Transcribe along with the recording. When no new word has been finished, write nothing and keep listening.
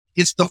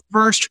It's the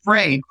first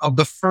frame of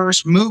the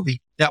first movie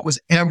that was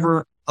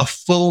ever a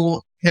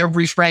full,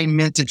 every frame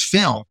minted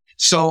film.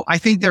 So I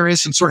think there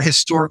is some sort of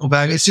historical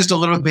value. It's just a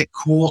little bit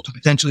cool to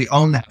potentially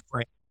own that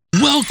frame.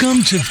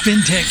 Welcome to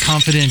FinTech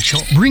Confidential,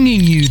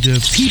 bringing you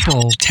the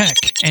people, tech,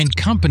 and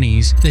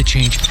companies that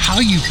change how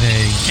you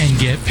pay and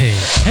get paid.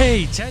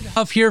 Hey, Ted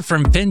Huff here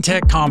from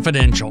FinTech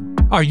Confidential.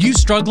 Are you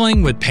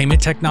struggling with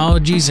payment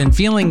technologies and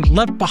feeling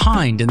left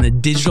behind in the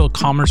digital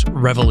commerce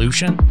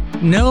revolution?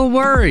 No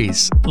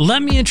worries.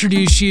 Let me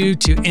introduce you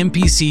to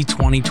MPC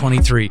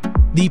 2023,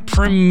 the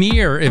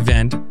premier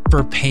event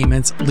for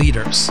payments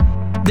leaders.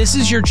 This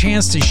is your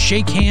chance to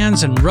shake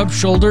hands and rub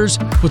shoulders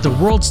with the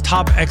world's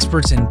top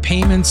experts in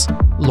payments,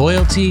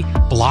 loyalty,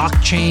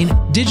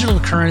 blockchain, digital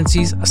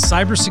currencies,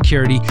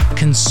 cybersecurity,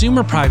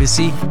 consumer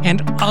privacy,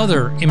 and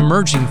other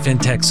emerging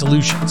fintech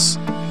solutions,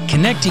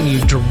 connecting you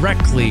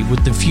directly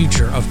with the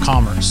future of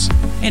commerce.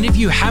 And if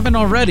you haven't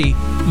already,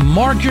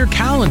 mark your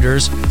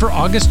calendars for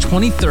August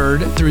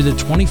 23rd through the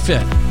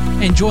 25th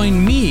and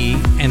join me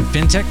and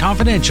FinTech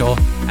Confidential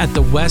at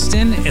the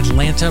Westin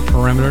Atlanta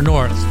Perimeter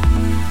North.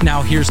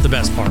 Now, here's the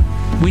best part.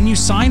 When you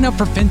sign up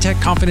for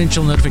FinTech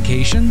Confidential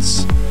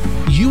notifications,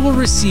 you will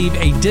receive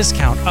a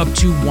discount up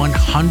to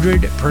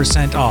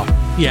 100% off.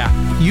 Yeah,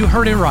 you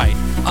heard it right.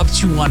 Up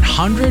to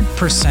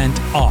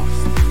 100% off.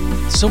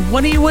 So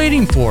what are you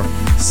waiting for?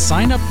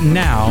 Sign up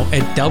now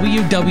at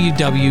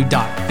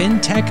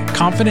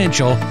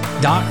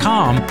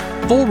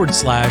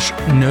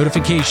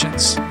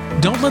www.fintechconfidential.com/notifications.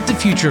 Don't let the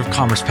future of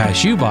commerce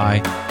pass you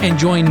by and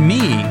join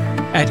me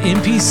at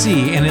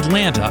MPC in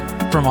Atlanta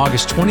from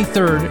August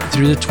 23rd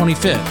through the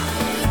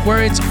 25th,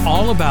 where it's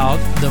all about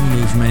the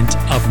movement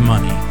of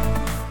money.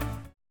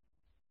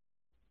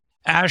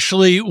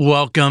 Ashley,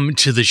 welcome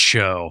to the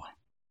show.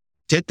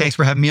 Ted, thanks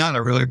for having me on. I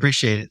really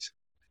appreciate it.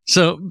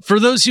 So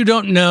for those who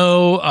don't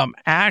know,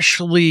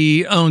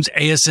 Ashley owns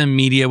ASM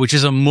Media, which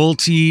is a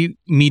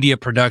multimedia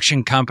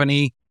production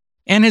company,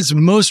 and has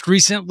most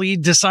recently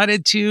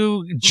decided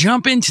to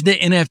jump into the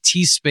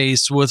NFT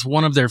space with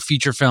one of their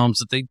feature films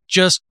that they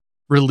just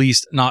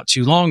released not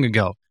too long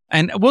ago.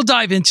 And we'll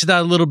dive into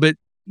that a little bit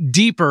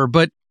deeper,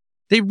 but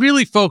they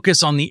really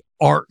focus on the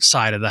art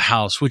side of the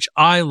house, which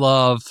I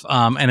love,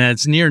 and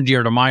it's near and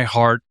dear to my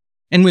heart.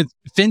 And with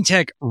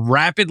fintech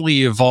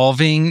rapidly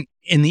evolving,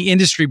 in the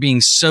industry being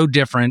so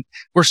different,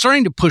 we're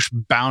starting to push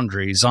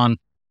boundaries on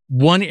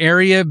one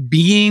area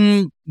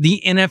being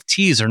the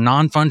NFTs or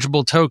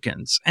non-fungible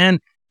tokens. And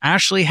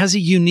Ashley has a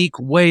unique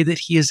way that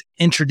he has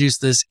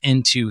introduced this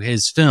into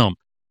his film.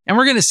 And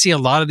we're going to see a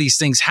lot of these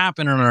things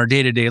happen in our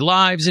day-to-day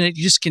lives, and it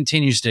just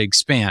continues to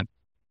expand.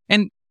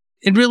 And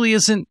it really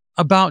isn't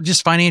about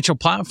just financial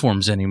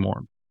platforms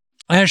anymore.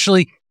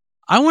 Ashley,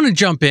 I want to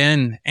jump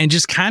in and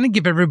just kind of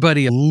give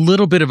everybody a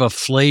little bit of a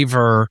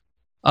flavor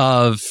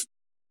of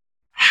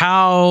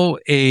how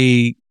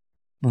a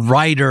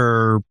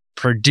writer,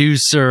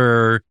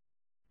 producer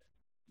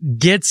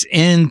gets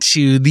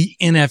into the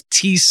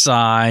NFT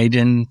side.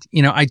 And,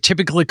 I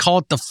typically call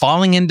it the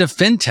falling into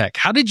fintech.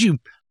 How did you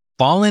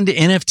fall into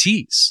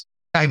NFTs?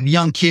 I have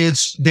young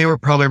kids. They were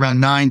probably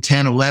around 9,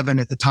 10, 11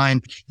 at the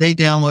time. They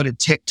downloaded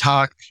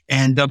TikTok.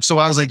 And so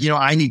I was like,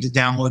 I need to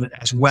download it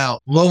as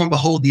well. Lo and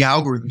behold, the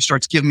algorithm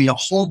starts giving me a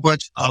whole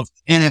bunch of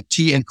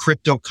NFT and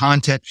crypto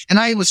content. And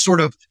I was sort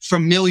of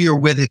familiar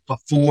with it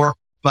before,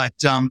 but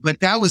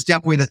that was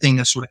definitely the thing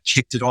that sort of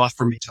kicked it off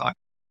for me, Todd.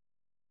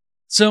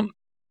 So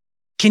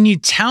can you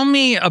tell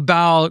me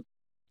about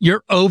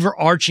your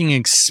overarching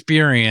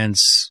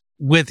experience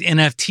with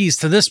NFTs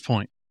to this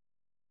point?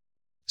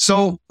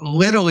 So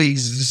literally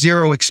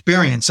zero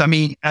experience. I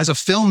mean, as a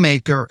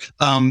filmmaker,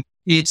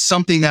 it's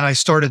something that I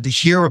started to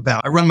hear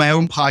about. I run my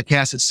own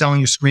podcast at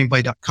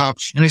sellingyourscreenplay.com,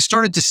 and I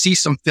started to see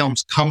some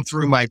films come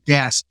through my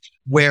desk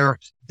where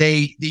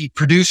the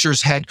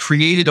producers had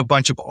created a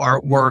bunch of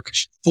artwork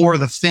for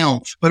the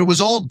film, but it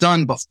was all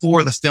done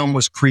before the film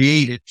was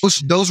created.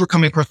 Those were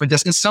coming across my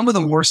desk, and some of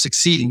them were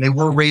succeeding. They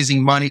were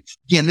raising money.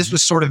 Again, this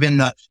was sort of in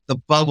the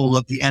bubble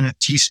of the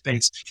NFT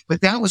space,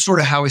 but that was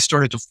sort of how I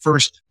started to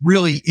first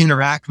really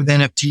interact with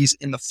NFTs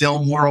in the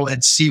film world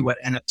and see what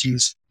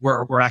NFTs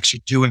were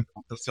actually doing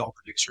for the film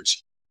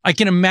producers. I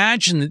can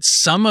imagine that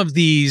some of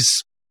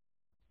these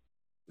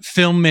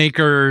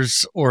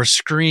filmmakers or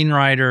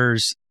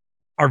screenwriters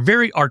are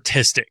very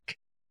artistic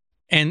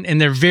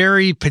and they're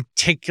very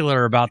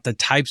particular about the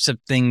types of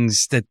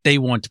things that they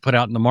want to put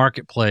out in the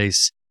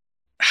marketplace.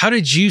 How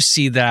did you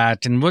see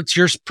that? And what's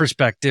your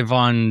perspective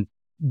on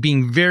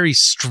being very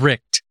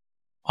strict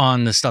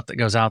on the stuff that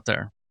goes out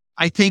there?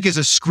 I think as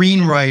a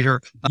screenwriter,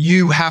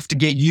 you have to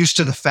get used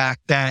to the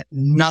fact that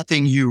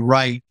nothing you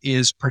write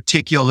is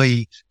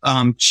particularly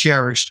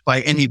cherished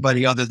by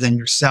anybody other than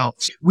yourself.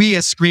 We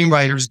as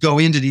screenwriters go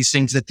into these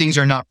things that things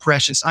are not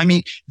precious. I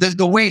mean,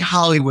 the way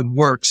Hollywood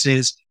works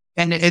is,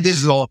 and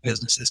this is all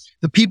businesses,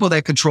 the people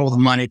that control the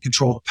money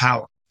control the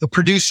power. the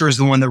producer is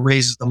the one that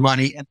raises the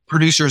money, and the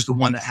producer is the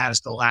one that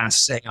has the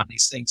last say on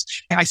these things.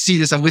 I see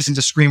this. I've listened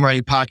to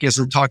screenwriting podcasts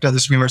and talked to other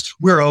screenwriters.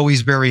 We're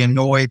always very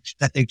annoyed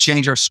that they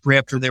change our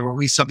script or they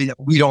release something that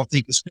we don't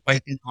think is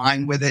quite in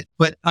line with it.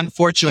 But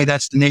unfortunately,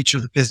 that's the nature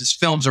of the business.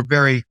 Films are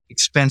very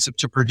expensive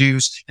to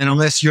produce. And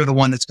unless you're the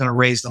one that's going to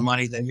raise the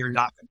money, then you're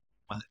not going to be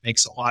the one that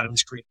makes a lot of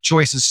these creative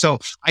choices. So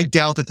I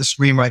doubt that the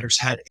screenwriters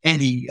had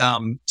any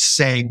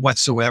say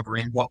whatsoever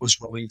in what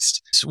was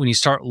released. So when you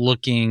start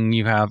looking,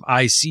 you have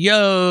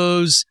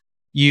ICOs,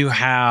 you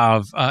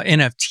have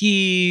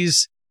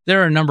NFTs.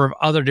 There are a number of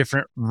other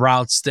different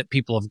routes that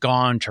people have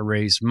gone to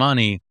raise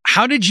money.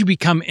 How did you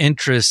become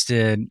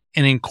interested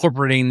in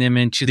incorporating them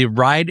into the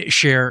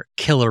rideshare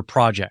killer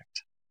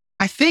project?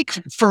 I think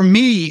for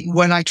me,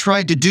 what I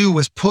tried to do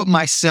was put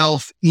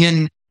myself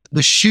in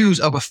the shoes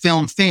of a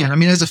film fan. I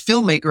mean, as a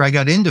filmmaker, I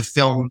got into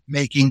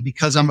filmmaking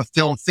because I'm a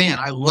film fan.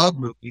 I love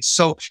movies.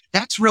 So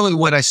that's really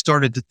what I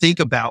started to think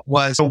about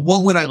was, so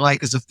what would I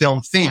like as a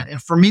film fan?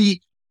 And for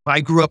me,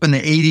 I grew up in the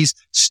 80s.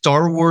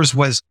 Star Wars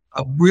was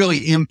a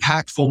really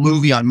impactful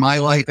movie on my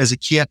life as a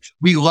kid.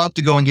 We loved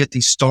to go and get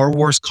these Star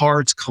Wars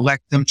cards,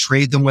 collect them,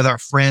 trade them with our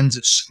friends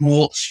at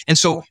school. And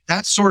so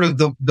that's sort of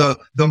the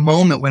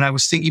moment when I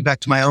was thinking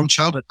back to my own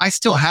childhood. I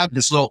still have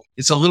this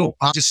it's a little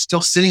box just still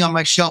sitting on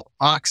my shelf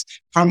box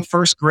from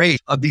first grade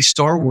of these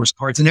Star Wars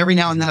cards. And every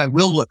now and then I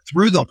will look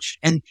through them.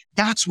 And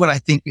that's what I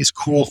think is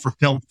cool for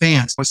film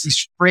fans. It's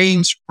these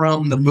frames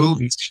from the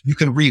movies. You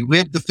can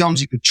relive the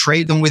films. You could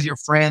trade them with your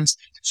friends.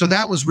 So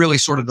that was really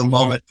sort of the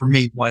moment for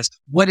me was,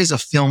 what does a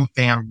film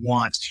fan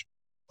want?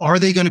 Are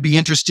they going to be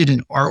interested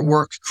in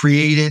artwork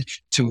created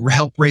to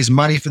help raise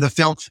money for the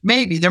film?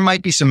 Maybe there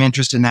might be some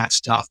interest in that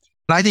stuff.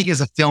 But I think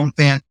as a film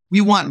fan,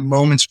 we want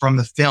moments from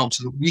the film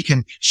so that we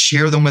can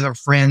share them with our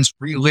friends,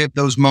 relive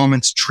those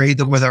moments, trade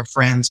them with our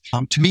friends.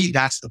 To me,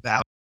 that's the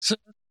value. So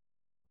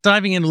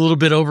diving in a little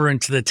bit over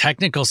into the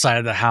technical side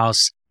of the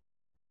house,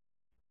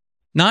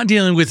 not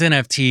dealing with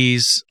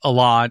NFTs a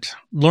lot,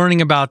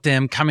 learning about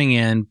them, coming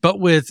in, but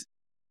with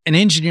an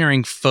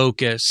engineering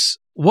focus,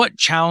 what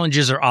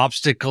challenges or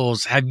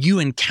obstacles have you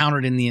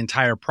encountered in the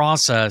entire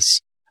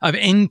process of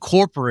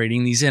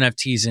incorporating these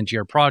NFTs into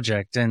your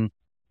project? And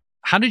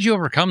how did you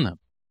overcome them?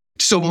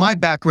 So my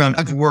background,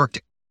 I've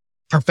worked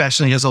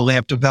professionally as a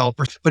lamp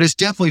developer, but it's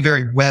definitely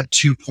very Web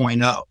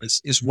 2.0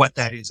 is what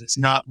that is. It's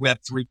not Web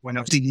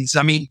 3.0.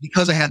 I mean,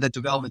 because I had that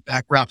development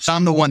background,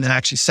 I'm the one that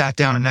actually sat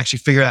down and actually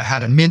figured out how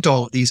to mint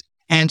all of these.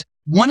 And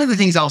one of the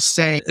things I'll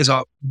say as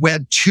a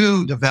Web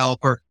 2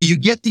 developer, you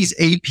get these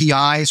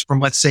APIs from,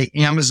 let's say,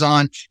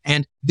 Amazon,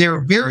 and they're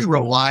very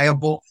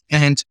reliable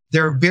and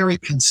they're very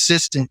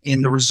consistent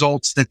in the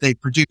results that they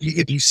produce.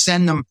 If you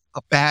send them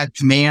a bad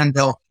command,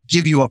 they'll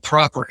give you a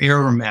proper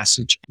error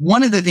message.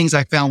 One of the things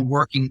I found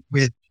working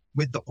with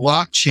the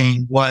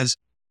blockchain was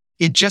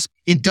it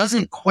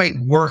doesn't quite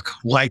work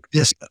like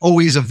this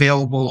always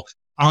available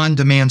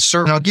on-demand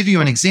service. And I'll give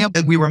you an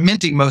example. We were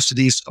minting most of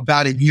these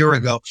about a year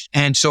ago.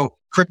 And so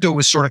crypto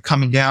was sort of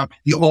coming down.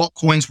 The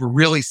altcoins were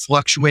really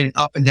fluctuating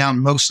up and down,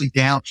 mostly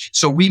down.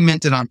 So we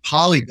minted on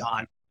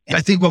Polygon. And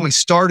I think when we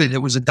started, it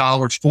was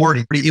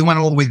 $1.40. It went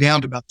all the way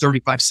down to about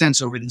 35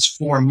 cents over these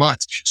 4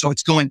 months. So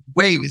it's going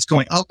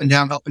up and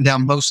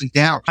down, mostly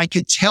down. I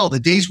could tell the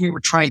days we were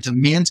trying to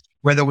mint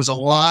where there was a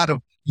lot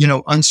of,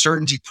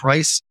 uncertainty,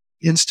 price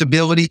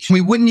instability,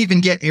 we wouldn't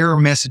even get error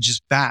messages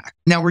back.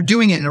 Now we're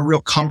doing it in a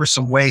real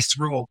cumbersome way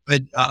through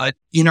a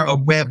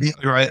web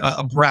or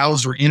a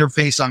browser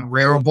interface on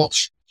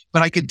Rarible.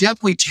 But I could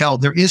definitely tell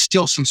there is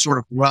still some sort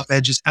of rough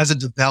edges. As a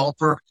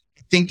developer,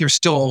 I think there's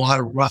still a lot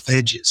of rough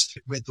edges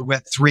with the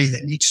Web3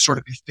 that need to sort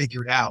of be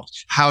figured out.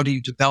 How do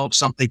you develop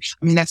something?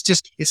 I mean,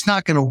 it's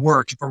not going to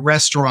work if a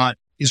restaurant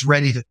is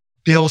ready to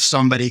bill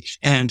somebody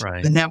and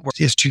the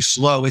network is too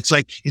slow. It's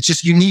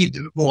just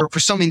for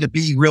something to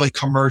be really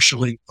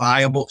commercially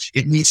viable,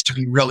 it needs to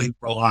be really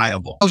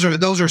reliable.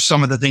 Those are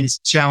some of the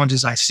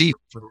challenges I see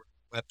for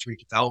Web3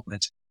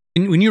 development.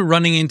 When you're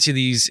running into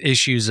these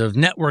issues of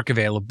network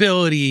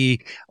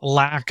availability,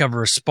 lack of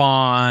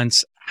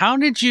response, how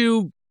did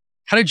you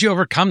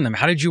overcome them?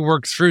 How did you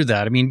work through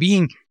that? I mean,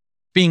 being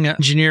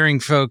engineering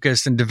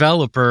focused and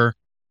developer,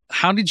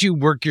 how did you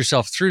work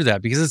yourself through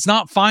that? Because it's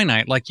not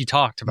finite, like you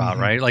talked about,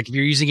 right? Like if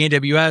you're using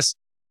AWS,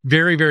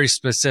 very, very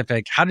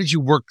specific. How did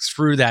you work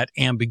through that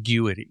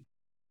ambiguity?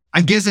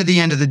 I guess at the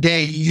end of the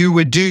day,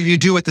 you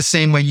do it the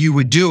same way you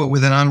would do it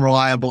with an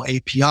unreliable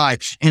API.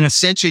 And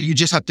essentially, you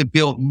just have to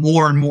build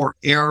more and more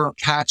error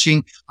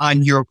catching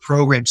on your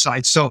program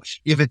side. So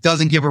if it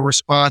doesn't give a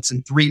response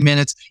in 3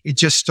 minutes, it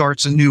just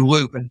starts a new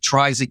loop and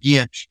tries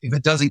again. If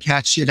it doesn't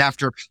catch it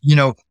after,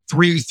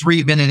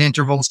 3-minute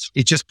intervals,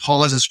 it just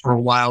pauses for a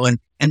while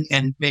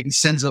and maybe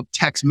sends a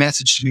text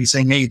message to me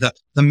saying, hey,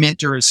 the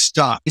minter is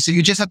stuck. So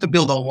you just have to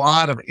build a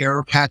lot of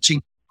error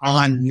catching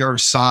on your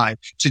side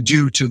to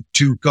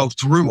go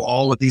through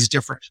all of these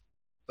different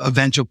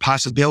eventual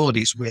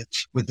possibilities with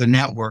the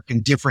network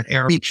and different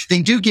errors. I mean,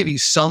 they do give you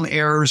some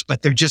errors,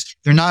 but they're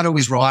not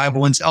always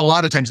reliable. And a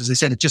lot of times, as I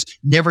said, it just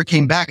never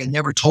came back. It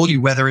never told you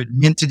whether it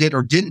minted it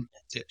or didn't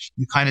mint it.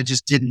 You kind of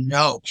just didn't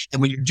know.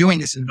 And when you're doing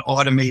this in an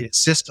automated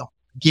system,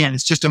 again,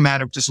 it's just a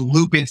matter of just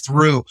looping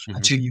through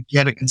until you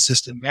get a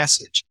consistent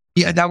message.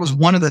 Yeah, that was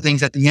one of the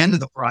things at the end of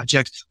the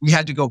project. We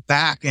had to go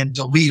back and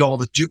delete all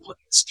the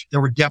duplicates.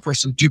 There were definitely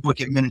some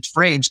duplicate minute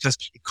frames because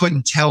it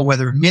couldn't tell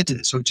whether it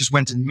minted it. So it just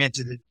went and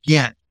minted it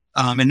again.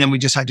 And then we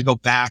just had to go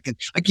back and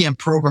again,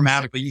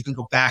 programmatically, you can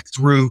go back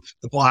through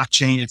the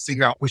blockchain and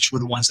figure out which were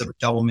the ones that were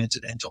double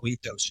minted and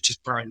delete those, and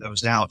just burn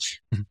those out.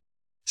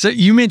 So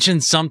you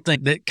mentioned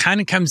something that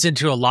kind of comes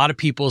into a lot of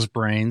people's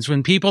brains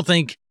when people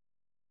think,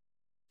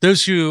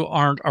 those who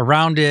aren't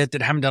around it,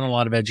 that haven't done a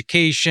lot of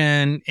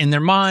education, in their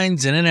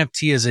minds, an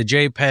NFT is a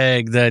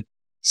JPEG that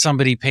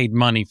somebody paid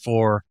money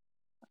for.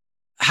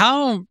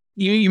 How,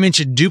 you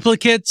mentioned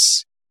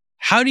duplicates.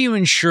 How do you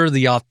ensure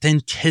the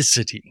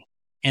authenticity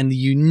and the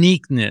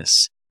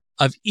uniqueness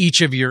of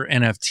each of your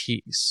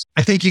NFTs?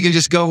 I think you can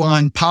just go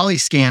on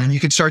Polyscan and you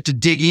can start to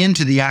dig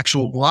into the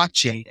actual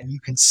blockchain and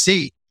you can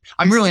see.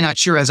 I'm really not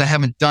sure, as I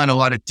haven't done a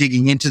lot of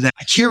digging into that.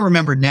 I can't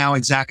remember now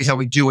exactly how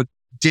we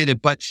did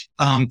it, but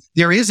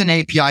there is an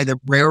API that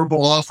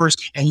Rarible offers,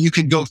 and you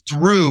can go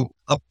through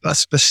a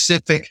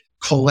specific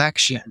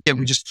collection. And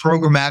we just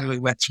programmatically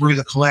went through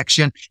the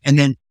collection and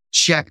then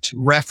checked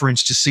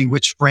reference to see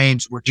which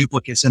frames were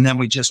duplicates. And then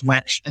we just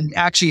went and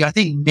actually, I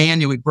think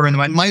manually burned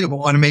them. I might have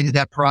automated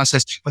that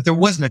process, but there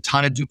wasn't a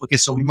ton of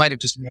duplicates. So we might have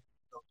just,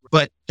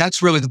 but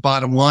that's really the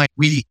bottom line.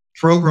 We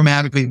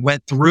programmatically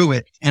went through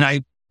it. And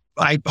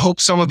I hope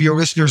some of your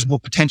listeners will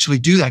potentially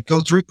do that.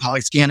 Go through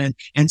Polyscan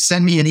and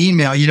send me an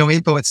email,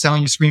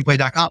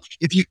 info@sellingyourscreenplay.com.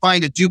 If you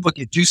find a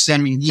duplicate, do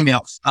send me an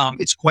email.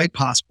 It's quite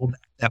possible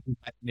that we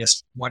might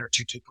miss one or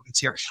two duplicates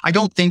here. I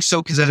don't think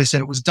so, because as I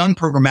said, it was done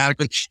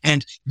programmatically.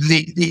 And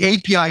the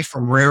API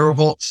from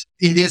Rarible,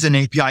 it is an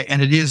API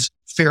and it is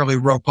fairly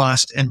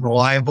robust and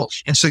reliable.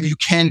 And so you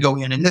can go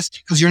in and this,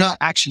 because you're not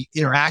actually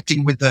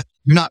interacting with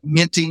you're not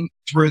minting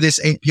through this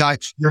API.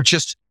 You're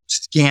just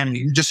scanning,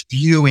 you're just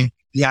viewing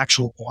the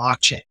actual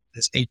blockchain,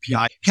 this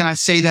API. Can I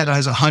say that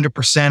as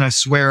 100%? I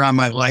swear on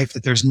my life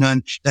that there's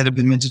none that have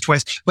been minted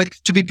twice. But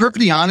to be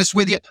perfectly honest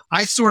with you,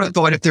 I sort of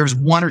thought if there's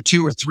one or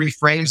two or three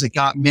frames that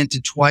got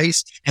minted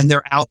twice and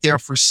they're out there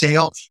for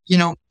sale,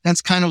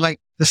 that's kind of like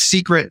the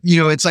secret,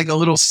 it's like a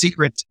little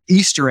secret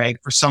Easter egg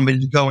for somebody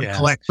to go and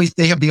collect.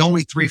 They have the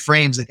only 3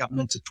 frames that got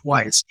minted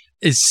twice.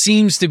 It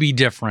seems to be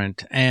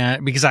different,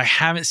 and because I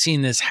haven't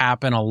seen this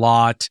happen a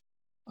lot,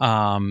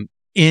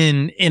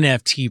 in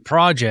NFT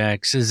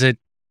projects, is that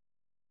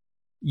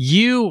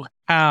you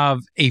have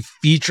a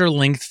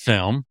feature-length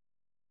film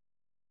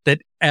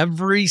that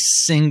every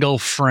single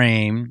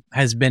frame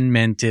has been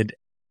minted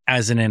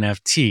as an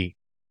NFT.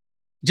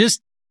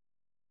 Just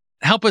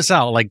help us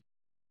out. Like,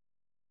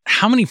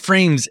 how many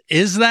frames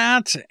is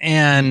that,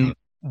 and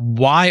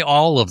why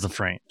all of the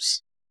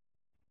frames?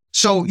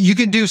 So you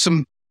can do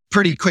some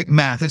pretty quick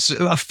math.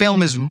 A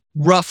film is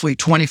roughly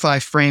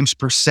 25 frames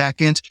per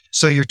second.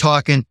 So you're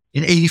talking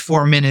an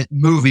 84-minute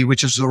movie,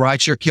 which is The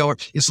Rideshare Killer.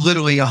 It's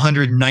literally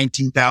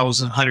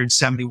 119,000,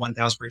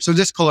 171,000 frames. So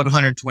just call it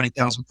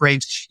 120,000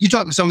 frames. You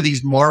talk to some of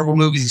these Marvel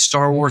movies, these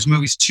Star Wars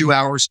movies, 2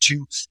 hours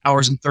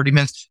and 30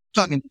 minutes.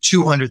 You're talking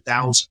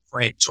 200,000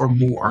 frames or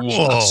more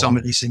of some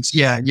of these things.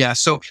 Yeah.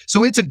 So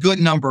it's a good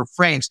number of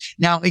frames.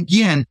 Now,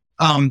 again,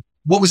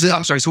 what was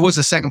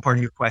the second part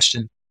of your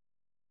question?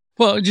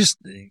 Well, just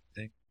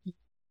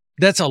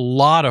that's a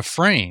lot of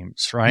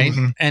frames, right?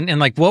 Mm-hmm. And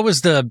like, what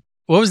was the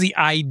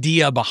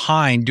idea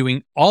behind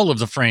doing all of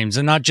the frames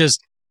and not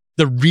just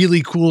the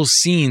really cool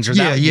scenes or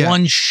that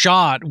one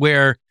shot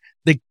where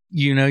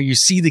you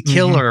see the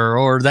killer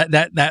or that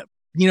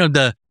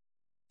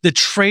the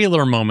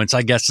trailer moments,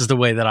 I guess, is the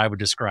way that I would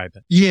describe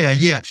it.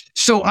 Yeah.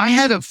 So I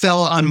had a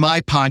fella on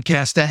my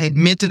podcast that had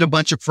minted a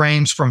bunch of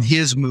frames from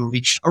his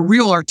movie, a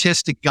real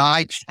artistic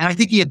guy. And I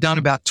think he had done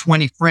about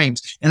 20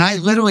 frames. And I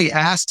literally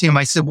asked him,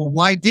 I said, well,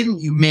 why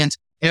didn't you mint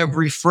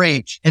every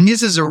frame? And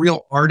this is a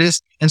real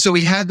artist. And so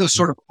he had those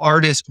sort of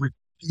artist,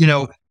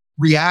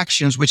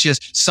 reactions, which is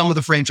some of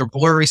the frames are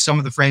blurry, some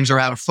of the frames are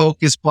out of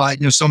focus, but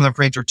some of the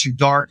frames are too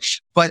dark.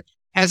 But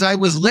as I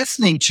was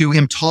listening to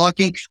him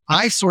talking,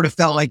 I sort of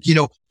felt like,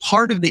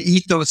 part of the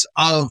ethos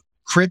of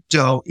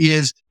crypto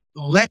is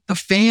let the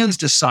fans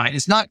decide.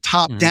 It's not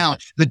top down.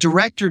 The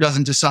director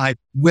doesn't decide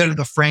what are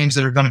the frames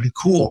that are going to be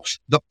cool.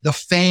 The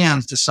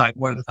fans decide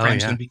what are the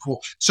frames going to be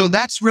cool. So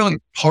that's really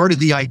part of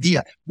the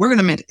idea. We're going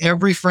to mint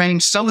every frame.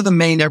 Some of them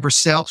may never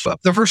sell.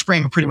 But the first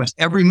frame of pretty much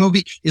every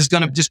movie is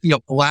going to just be a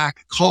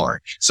black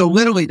card. So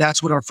literally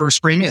that's what our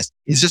first frame is.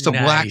 It's just a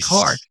black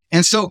card.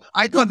 And so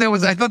I thought that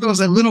was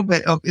a little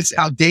bit of, it's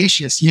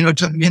audacious,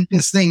 to mint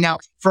this thing. Now,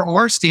 for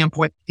our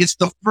standpoint, it's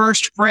the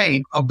first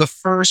frame of the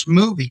first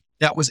movie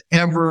that was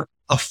ever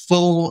a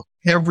full,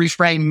 every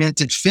frame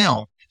minted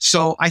film.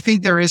 So I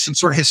think there is some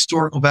sort of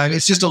historical value.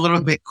 It's just a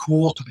little bit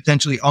cool to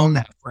potentially own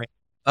that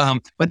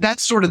frame. But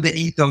that's sort of the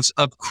ethos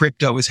of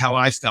crypto is how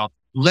I felt.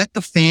 Let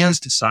the fans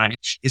decide.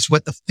 It's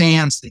what the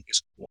fans think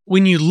is cool.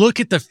 When you look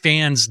at the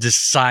fans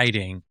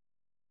deciding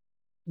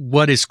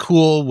what is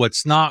cool,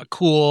 what's not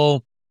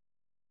cool,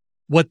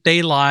 what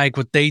they like,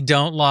 what they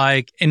don't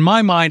like. In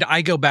my mind,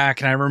 I go back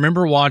and I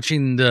remember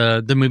watching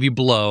the movie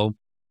Blow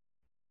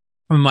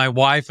when my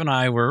wife and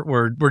I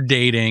were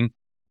dating,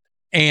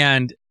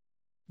 and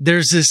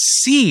there's this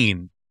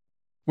scene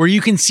where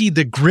you can see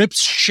the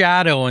Grip's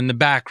shadow in the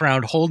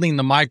background holding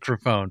the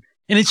microphone,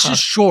 and it's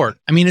just short.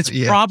 I mean, it's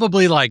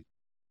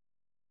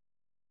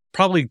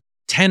probably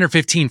 10 or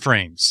 15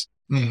 frames.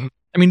 Mm-hmm.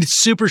 I mean, it's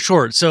super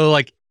short. So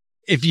like,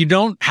 if you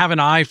don't have an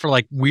eye for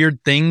like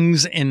weird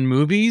things in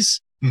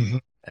movies, mm-hmm.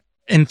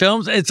 in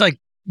films, it's like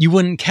you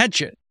wouldn't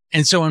catch it.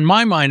 And so in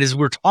my mind, as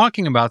we're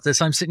talking about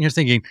this, I'm sitting here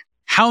thinking,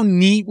 how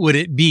neat would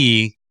it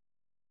be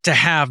to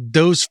have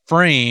those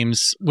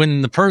frames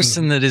when the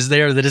person that is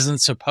there that isn't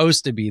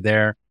supposed to be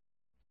there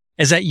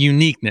is that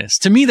uniqueness.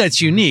 To me,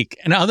 that's unique.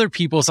 And other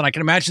people's, and I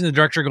can imagine the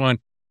director going,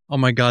 oh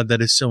my God,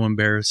 that is so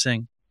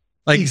embarrassing.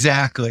 Like,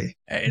 exactly.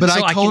 But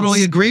so I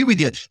totally agree with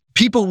you.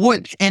 People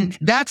would. And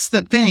that's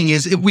the thing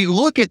is, if we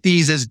look at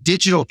these as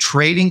digital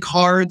trading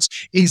cards,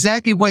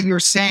 exactly what you're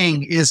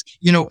saying is,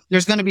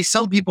 there's going to be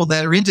some people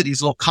that are into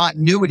these little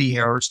continuity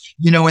errors,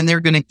 and they're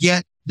going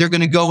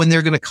to go and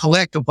they're going to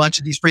collect a bunch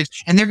of these frames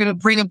and they're going to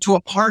bring them to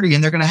a party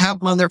and they're going to have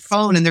them on their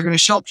phone and they're going to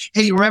show,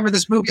 hey, you remember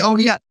this movie? Oh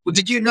yeah. Well,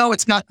 did you know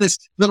it's got this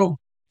little,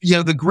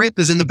 the grip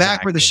is in the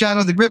back where the shadow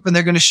of the grip, and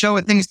they're going to show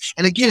it things.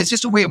 And again, it's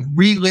just a way of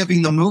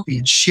reliving the movie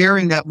and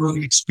sharing that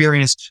movie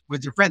experience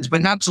with your friends.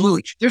 But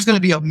absolutely, there's going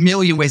to be a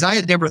million ways. I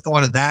had never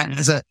thought of that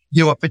as a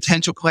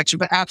potential collection,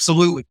 but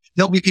absolutely,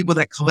 there'll be people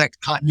that collect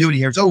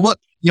continuity errors. Oh, look,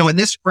 in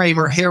this frame,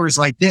 her hair is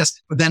like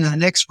this, but then in the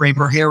next frame,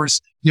 her hair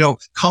is,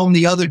 combed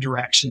the other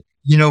direction,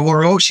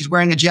 or, oh, she's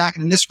wearing a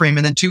jacket in this frame.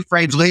 And then 2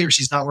 frames later,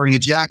 she's not wearing a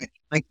jacket.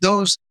 Like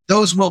those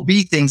will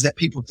be things that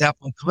people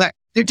definitely collect.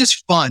 They're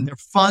just fun. They're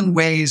fun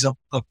ways of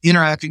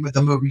interacting with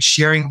the movie,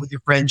 sharing it with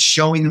your friends,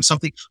 showing them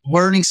something,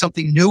 learning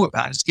something new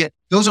about it.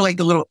 Those are like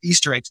the little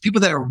Easter eggs.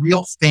 People that are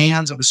real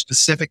fans of a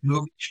specific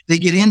movie, they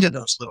get into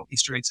those little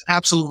Easter eggs.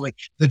 Absolutely.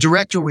 The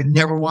director would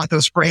never want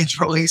those frames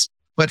released,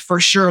 but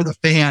for sure the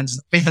fans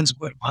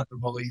would want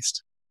them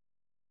released.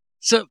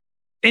 So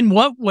in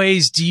what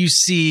ways do you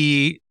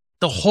see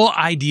the whole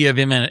idea of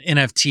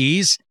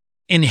NFTs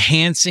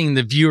enhancing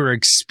the viewer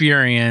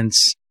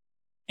experience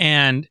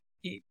and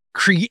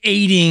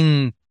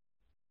creating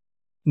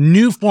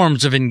new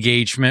forms of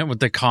engagement with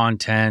the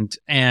content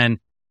and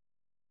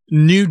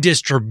new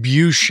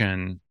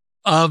distribution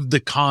of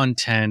the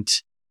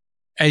content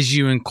as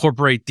you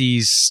incorporate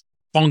these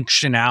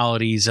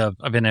functionalities of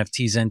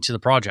NFTs into the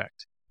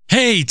project?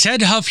 Hey,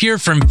 Ted Huff here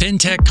from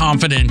FinTech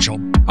Confidential.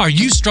 Are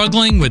you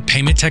struggling with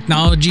payment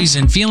technologies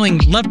and feeling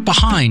left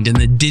behind in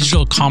the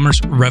digital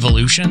commerce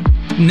revolution?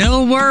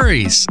 No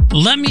worries.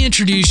 Let me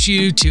introduce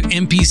you to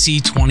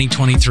MPC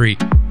 2023,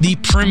 the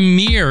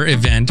premier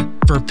event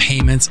for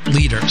payments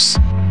leaders.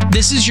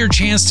 This is your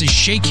chance to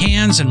shake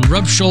hands and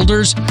rub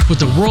shoulders with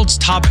the world's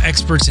top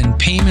experts in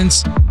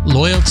payments,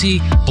 loyalty,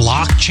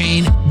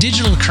 blockchain,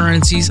 digital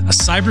currencies,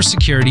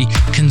 cybersecurity,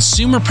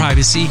 consumer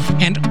privacy,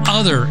 and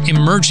other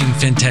emerging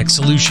fintech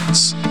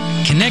solutions,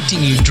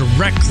 connecting you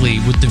directly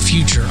with the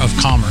future of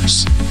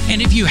commerce.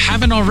 And if you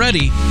haven't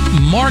already,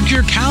 mark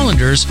your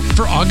calendars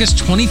for August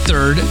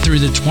 23rd through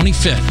the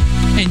 25th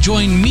and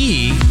join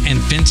me and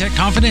FinTech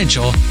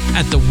Confidential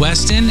at the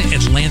Westin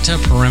Atlanta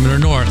Perimeter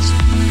North.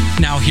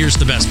 Now, here's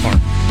the best part.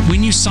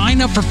 When you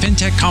sign up for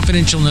FinTech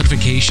Confidential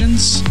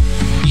notifications,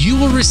 you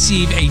will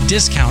receive a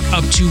discount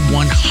up to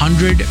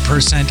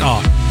 100%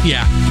 off.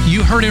 Yeah,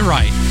 you heard it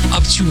right.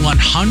 Up to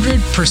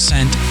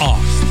 100%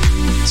 off.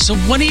 So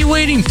what are you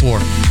waiting for?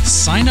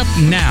 Sign up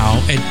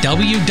now at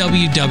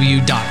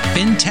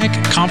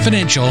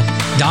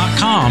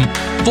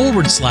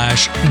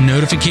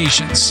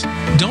www.fintechconfidential.com/notifications.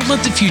 Don't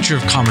let the future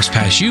of commerce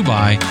pass you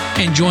by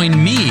and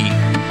join me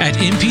at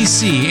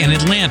MPC in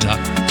Atlanta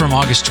from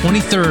August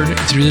 23rd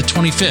through the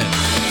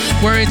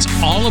 25th, where it's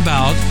all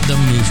about the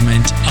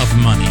movement of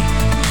money.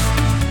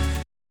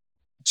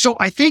 So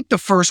I think the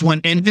first one,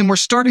 and then we're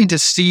starting to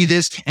see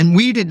this, and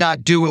we did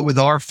not do it with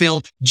our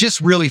film,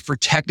 just really for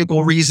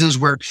technical reasons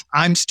where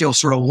I'm still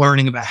sort of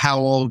learning about how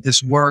all of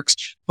this works.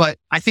 But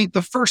I think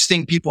the first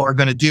thing people are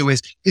going to do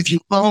is if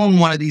you own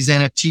one of these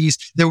NFTs,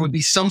 there would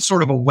be some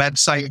sort of a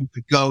website you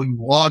could go, you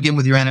log in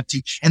with your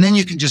NFT, and then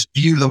you can just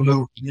view the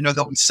movie.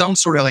 There'll be some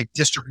sort of like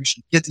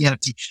distribution, get the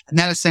NFT, and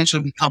that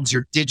essentially becomes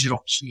your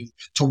digital key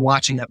to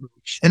watching that movie.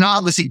 And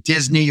obviously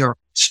Disney or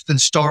the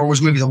Star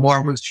Wars movie, the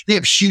Marvel movies, they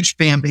have huge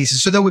fan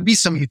bases. So there would be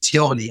some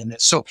utility in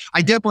this. So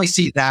I definitely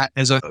see that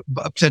as a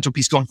potential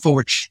piece going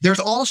forward. There's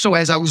also,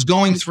 as I was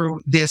going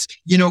through this,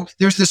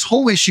 there's this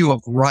whole issue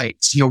of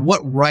rights.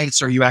 What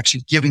rights are you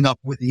actually giving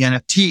up with the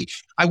NFT?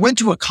 I went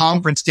to a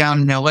conference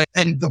down in LA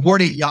and the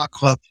Bored Ape Yacht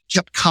Club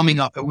kept coming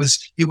up. It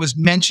was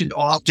mentioned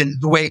often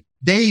the way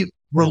they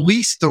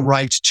release the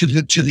rights to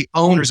the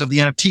owners of the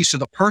NFT. So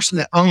the person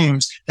that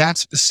owns that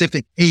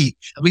specific ape,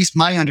 at least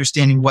my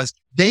understanding was,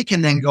 they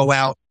can then go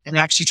out and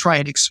actually try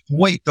and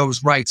exploit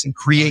those rights and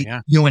create,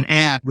 an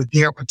ad with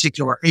their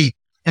particular ape.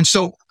 And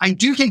so I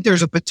do think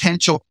there's a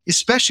potential,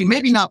 especially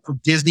maybe not for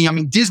Disney. I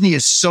mean, Disney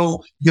is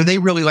so, they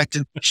really like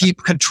to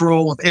keep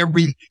control of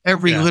every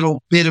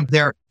little bit of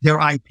their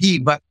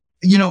IP. But,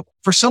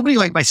 for somebody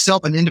like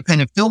myself, an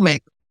independent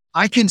filmmaker,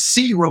 I can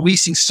see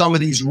releasing some of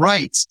these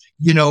rights,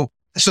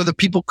 so that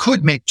people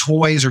could make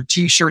toys or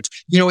t-shirts.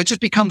 It just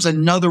becomes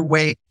another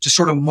way to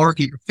sort of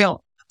market your film.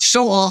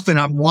 So often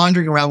I'm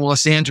wandering around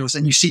Los Angeles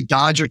and you see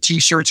Dodger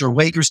t-shirts or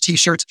Lakers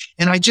t-shirts.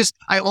 And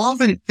I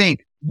often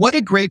think, what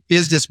a great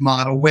business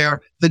model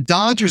where the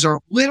Dodgers are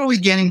literally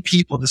getting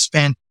people to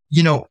spend,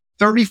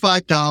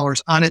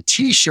 $35 on a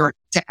t-shirt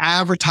to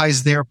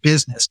advertise their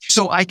business.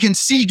 So I can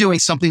see doing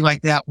something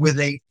like that with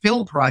a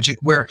film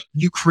project where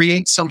you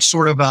create some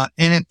sort of a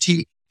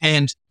NFT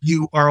and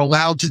you are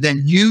allowed to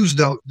then use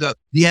the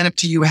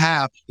NFT you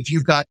have. If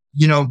you've got,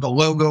 the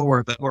logo or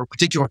a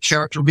particular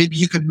character, maybe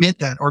you could mint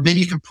that, or maybe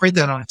you can print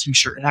that on a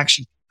t-shirt and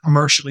actually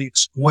commercially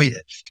exploit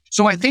it.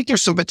 So I think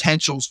there's some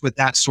potentials with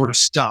that sort of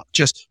stuff.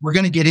 Just, we're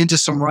going to get into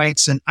some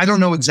rights, and I don't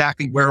know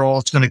exactly where all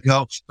it's going to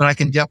go, but I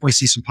can definitely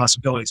see some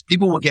possibilities.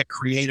 People will get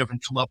creative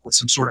and come up with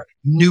some sort of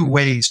new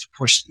ways to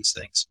push these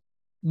things.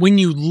 When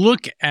you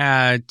look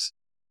at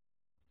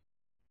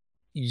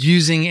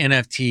using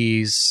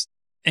NFTs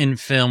in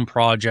film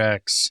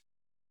projects,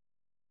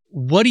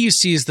 what do you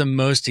see as the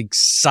most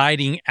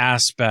exciting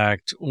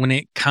aspect when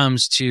it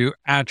comes to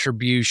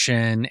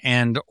attribution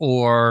and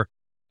or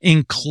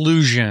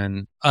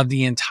inclusion of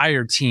the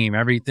entire team?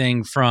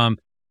 Everything from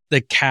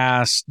the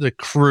cast, the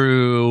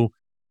crew,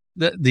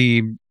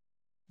 the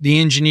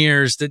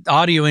engineers, the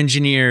audio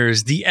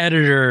engineers, the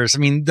editors.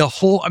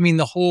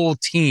 The whole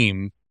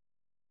team.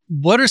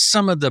 What are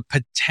some of the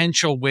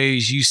potential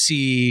ways you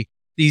see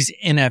these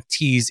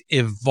NFTs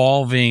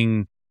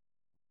evolving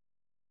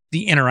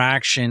the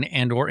interaction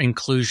and or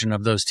inclusion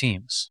of those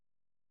teams?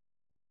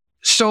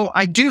 So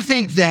I do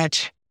think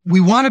that we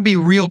want to be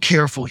real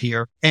careful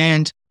here.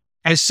 And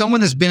as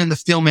someone that's been in the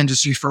film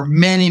industry for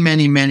many,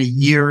 many, many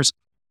years,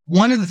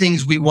 one of the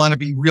things we want to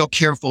be real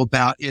careful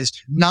about is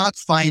not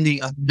finding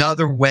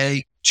another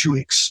way to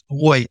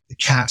exploit the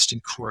cast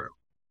and crew.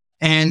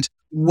 And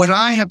what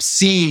I have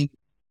seen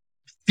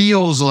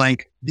feels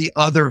like the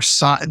other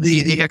side,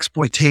 the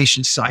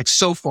exploitation side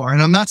so far.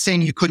 And I'm not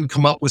saying you couldn't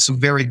come up with some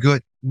very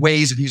good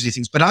ways of using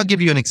things, but I'll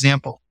give you an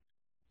example.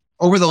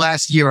 Over the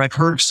last year, I've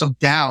heard of some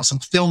DAOs, some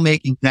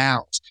filmmaking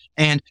DAOs.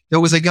 And there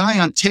was a guy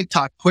on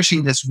TikTok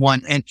pushing this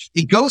one. And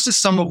it goes to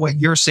some of what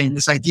you're saying,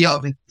 this idea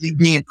of it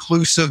being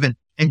inclusive and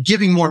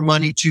giving more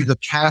money to the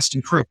cast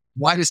and crew.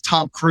 Why does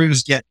Tom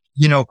Cruise get,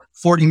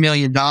 $40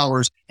 million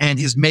and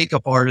his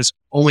makeup artist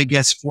only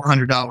gets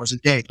 $400 a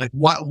day? Like,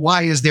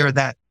 why is there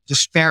that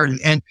disparity?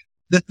 And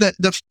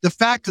the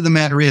fact of the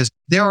matter is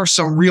there are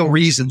some real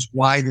reasons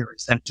why there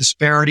is that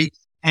disparity.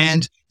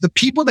 And the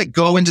people that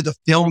go into the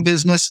film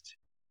business,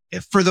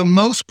 for the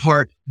most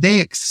part,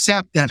 they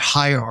accept that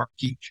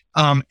hierarchy.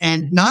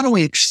 And not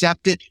only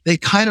accept it, they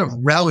kind of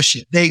relish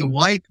it. They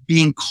like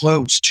being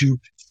close to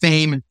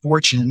fame and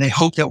fortune. And they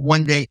hope that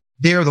one day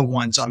they're the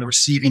ones on the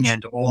receiving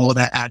end of all of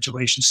that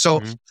adulation.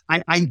 So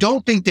I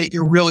don't think that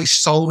you're really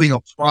solving a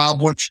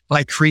problem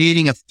by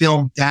creating a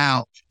film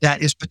DAO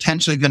that is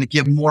potentially going to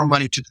give more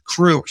money to the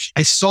crew.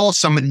 I saw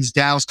some of these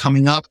DAOs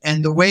coming up,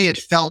 and the way it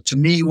felt to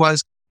me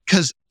was,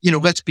 because,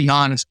 let's be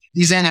honest,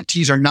 these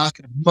NFTs are not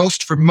going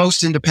to, for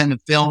most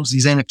independent films,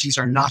 these NFTs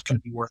are not going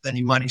to be worth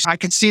any money. So I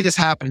can see this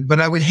happening, but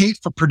I would hate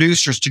for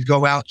producers to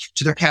go out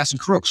to their cast and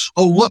crew.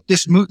 Oh, look,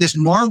 this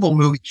Marvel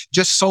movie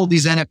just sold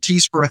these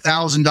NFTs for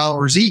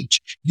 $1,000 each.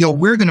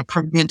 We're going to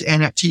print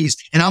NFTs,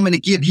 and I'm going to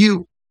give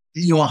you,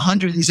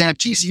 100 of these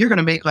NFTs. So you're going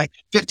to make like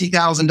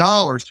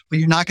 $50,000, but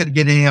you're not going to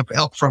get any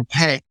upfront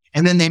pay.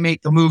 And then they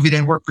make the movie,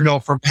 they work for no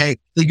upfront pay.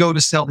 They go to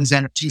sell these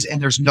NFTs,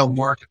 and there's no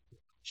market.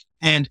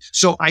 And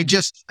so I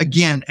just,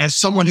 again, as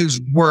someone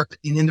who's worked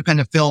in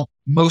independent film,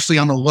 mostly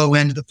on the low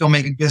end of the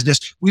filmmaking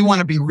business, we want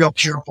to be real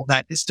careful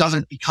that this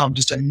doesn't become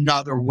just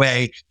another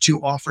way to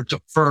offer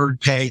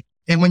deferred pay.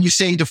 And when you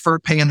say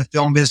deferred pay in the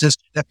film business,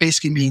 that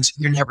basically means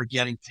you're never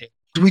getting paid.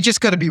 We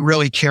just got to be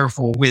really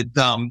careful with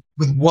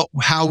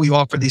how we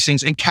offer these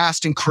things. And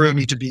cast and crew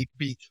need to be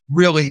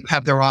really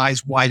have their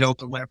eyes wide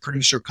open when a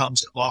producer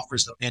comes and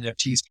offers them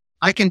NFTs.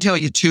 I can tell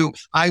you too,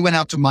 I went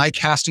out to my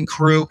cast and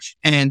crew,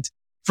 and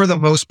for the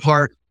most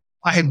part,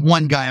 I had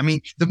one guy. I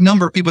mean, the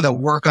number of people that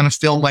work on a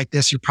film like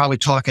this, you're probably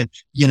talking,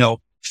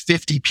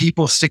 50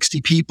 people,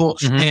 60 people.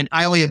 Mm-hmm. And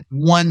I only had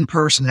one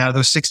person out of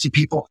those 60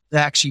 people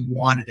that actually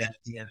wanted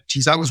the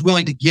NFTs. I was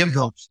willing to give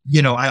them,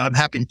 I'm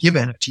happy to give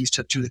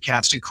NFTs to the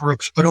cast and crew,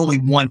 but only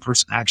one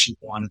person actually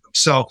wanted them.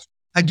 So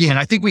again,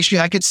 I think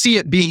I could see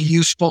it being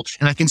useful,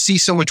 and I can see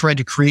someone trying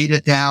to create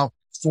it now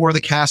for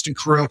the cast and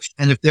crew.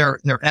 And if they're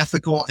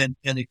ethical and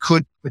it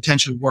could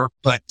potentially work,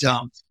 but,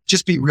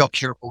 just be real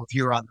careful if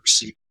you're on the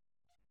receipt.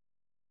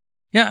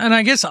 Yeah. And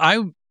I guess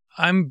I'm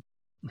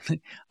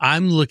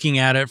looking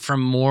at it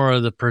from more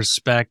of the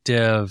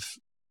perspective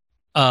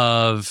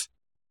of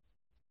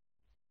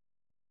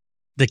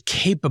the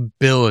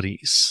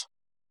capabilities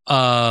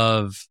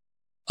of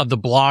of the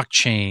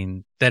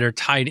blockchain that are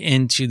tied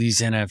into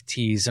these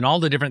NFTs and all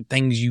the different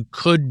things you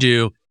could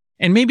do,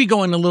 and maybe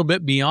going a little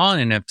bit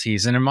beyond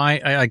NFTs. And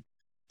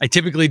I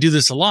typically do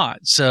this a lot.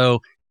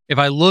 So if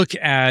I look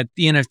at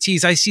the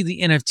NFTs, I see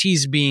the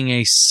NFTs being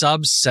a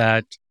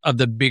subset of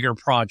the bigger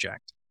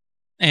project.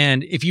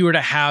 And if you were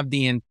to have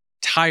the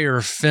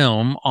entire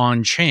film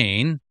on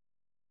chain,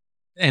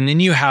 and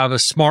then you have a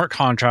smart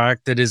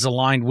contract that is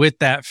aligned with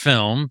that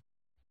film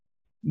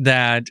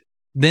that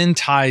then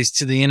ties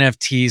to the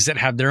NFTs that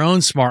have their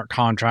own smart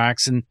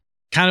contracts, and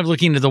kind of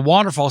looking to the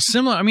waterfall,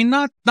 similar. I mean,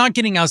 not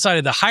getting outside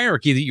of the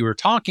hierarchy that you were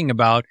talking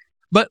about,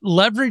 but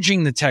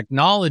leveraging the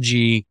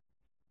technology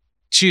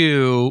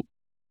to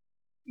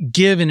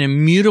give an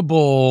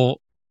immutable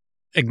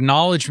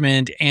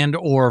acknowledgement and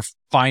or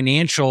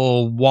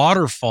financial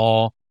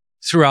waterfall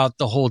throughout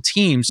the whole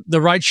team. The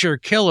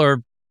Rideshare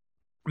Killer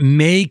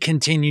may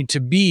continue to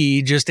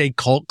be just a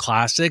cult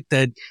classic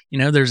that,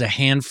 there's a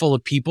handful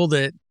of people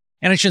that,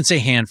 and I shouldn't say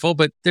handful,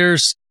 but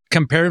there's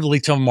comparatively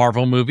to a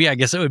Marvel movie, I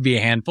guess it would be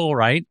a handful,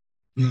 right?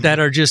 Mm-hmm. That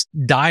are just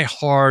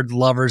diehard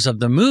lovers of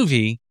the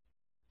movie.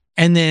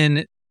 And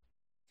then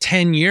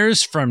 10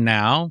 years from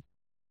now,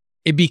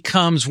 it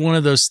becomes one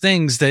of those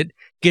things that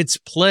gets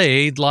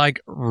played like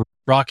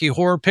Rocky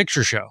Horror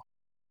Picture Show.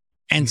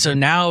 And so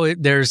now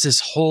there's this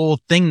whole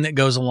thing that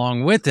goes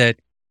along with it.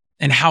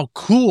 And how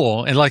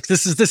cool, and like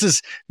this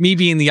is me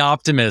being the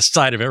optimist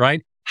side of it,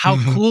 right? How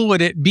cool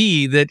would it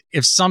be that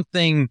if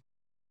something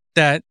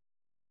that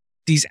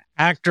these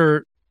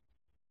actors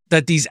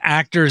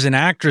and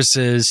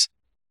actresses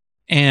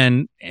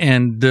and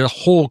the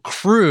whole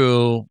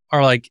crew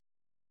are like,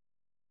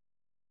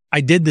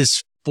 I did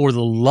this for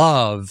the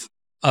love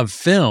of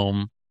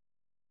film,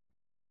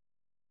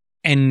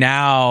 and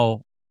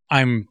now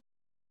I'm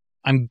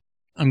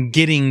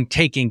getting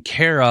taken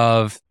care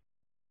of,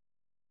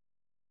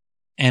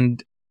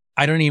 and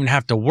I don't even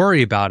have to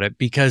worry about it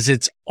because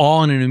it's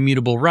all in an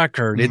immutable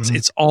record.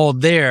 It's all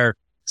there.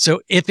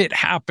 So if it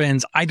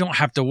happens, I don't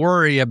have to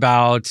worry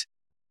about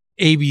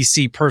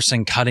ABC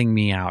person cutting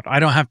me out. I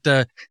don't have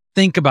to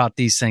think about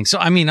these things. So,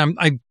 I mean,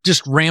 I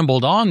just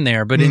rambled on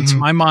there, but into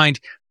my mind,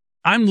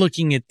 I'm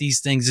looking at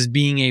these things as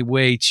being a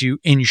way to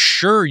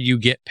ensure you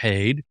get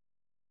paid,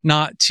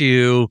 not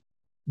to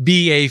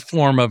be a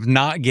form of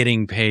not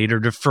getting paid or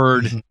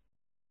deferred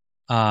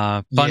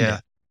funding. Yeah.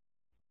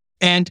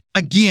 And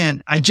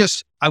again,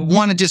 I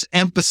want to just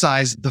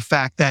emphasize the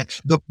fact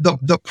that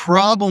the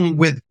problem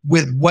with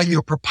what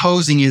you're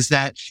proposing is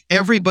that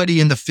everybody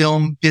in the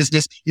film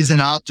business is an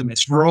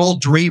optimist. We're all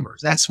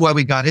dreamers. That's why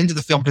we got into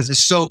the film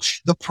business. So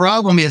the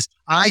problem is,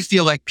 I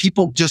feel like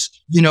people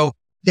just,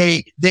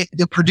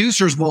 the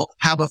producers will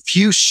have a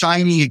few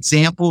shining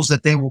examples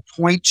that they will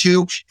point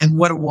to. And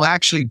what it will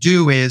actually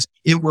do is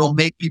it will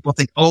make people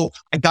think, oh,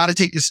 I got to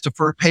take this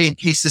deferred pay in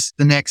case this is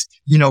the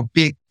next,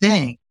 big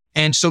thing.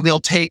 And so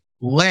they'll take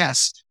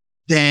less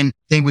than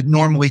they would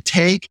normally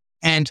take.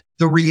 And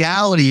the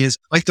reality is,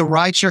 like the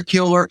Rideshare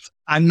Killer,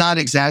 I'm not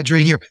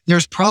exaggerating here.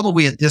 There's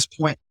probably at this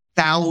point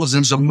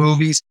thousands of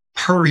movies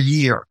per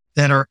year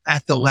that are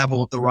at the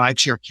level of the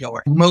Rideshare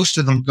Killer. Most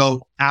of them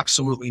go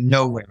absolutely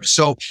nowhere.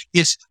 So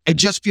I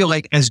just feel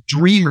like as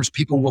dreamers,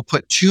 people will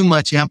put too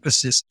much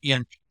emphasis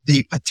in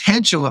the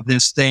potential of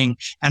this thing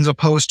as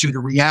opposed to the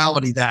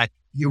reality that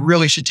you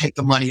really should take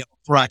the money up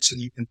front so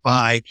you can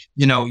buy,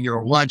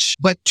 your lunch.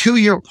 But to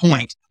your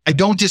point, I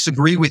don't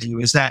disagree with you,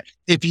 is that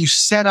if you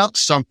set up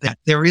something,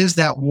 there is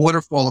that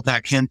waterfall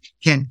that can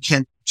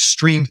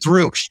stream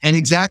through. And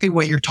exactly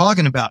what you're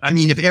talking about. I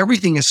mean, if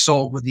everything is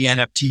sold with the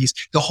NFTs,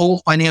 the whole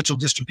financial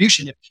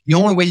distribution, the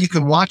only way you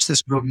can watch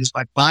this movie is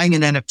by buying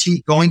an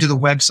NFT, going to the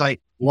website,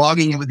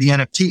 logging in with the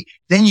NFT.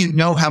 Then you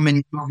know how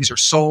many movies are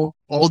sold.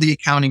 All the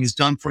accounting is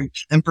done for you.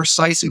 And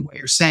precisely what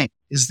you're saying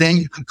is then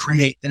you can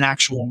create an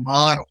actual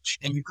model,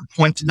 and you can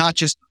point to not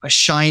just a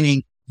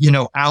shining,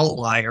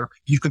 outlier.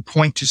 You could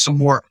point to some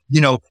more,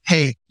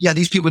 hey, yeah,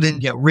 these people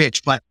didn't get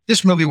rich, but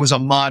this movie was a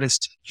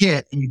modest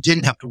hit and you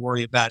didn't have to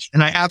worry about it.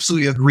 And I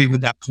absolutely agree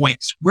with that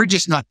point. We're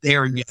just not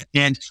there yet.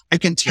 And I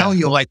can tell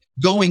you, like,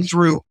 going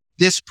through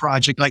this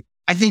project, like,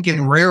 I think in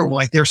Rarible,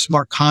 like their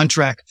smart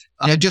contract,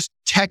 just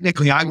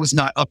technically, I was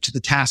not up to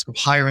the task of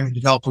hiring a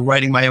developer,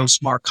 writing my own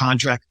smart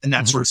contract and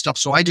that sort of stuff.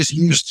 So I just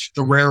used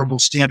the Rarible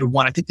standard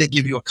one. I think they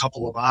give you a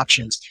couple of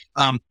options.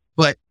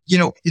 But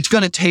it's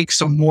going to take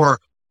some more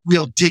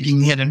real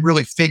digging in and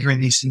really figuring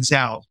these things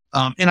out.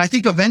 And I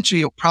think eventually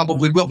it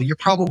probably will be. You're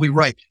probably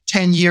right.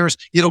 10 years,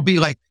 it'll be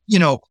like,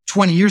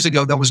 20 years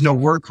ago, there was no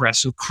WordPress.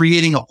 So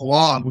creating a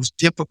blog was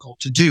difficult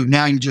to do.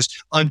 Now you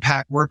just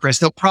unpack WordPress.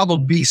 There'll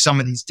probably be some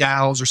of these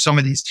DAOs or some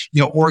of these,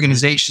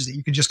 organizations that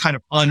you can just kind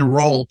of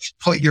unroll,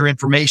 put your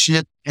information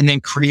in, and then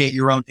create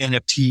your own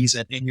NFTs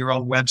and your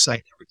own website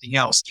and everything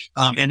else.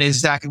 And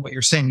exactly what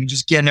you're saying. You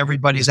just get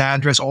everybody's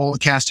address, all the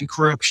cast and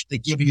crew. They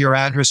give you your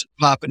address,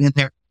 pop it in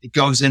there. It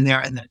goes in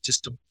there and that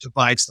just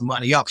divides the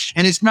money up.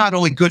 And it's not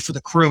only good for the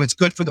crew, it's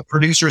good for the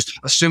producers,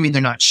 assuming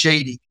they're not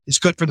shady. It's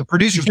good for the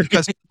producers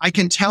because I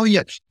can tell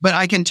you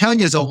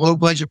as a low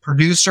budget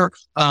producer,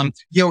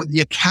 the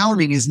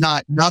accounting is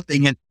not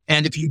nothing.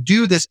 And if you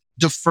do this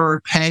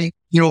deferred pay,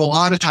 a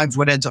lot of times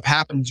what ends up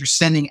happening is you're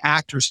sending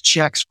actors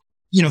checks,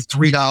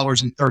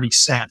 $3.30,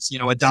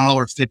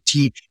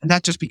 $1.15. And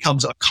that just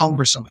becomes a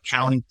cumbersome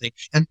accounting thing.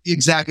 And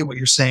exactly what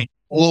you're saying,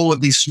 all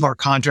of these smart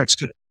contracts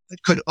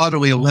could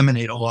utterly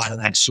eliminate a lot of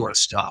that sort of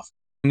stuff.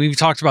 We've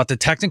talked about the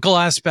technical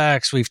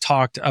aspects. We've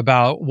talked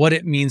about what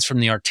it means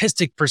from the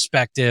artistic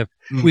perspective.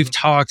 Mm-hmm. We've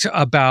talked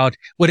about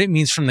what it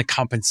means from the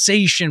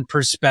compensation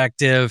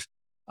perspective.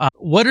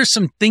 What are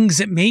some things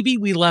that maybe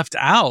we left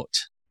out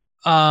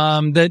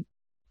that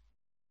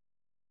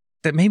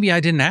maybe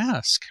I didn't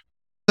ask?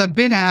 I've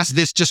been asked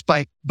this just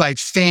by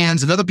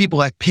fans and other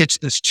people I've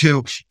pitched this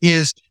to,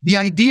 is the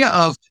idea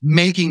of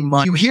making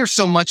money. You hear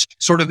so much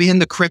sort of in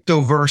the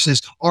crypto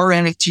versus are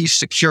NFT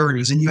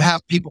securities, and you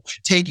have people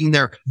taking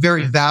their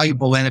very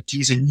valuable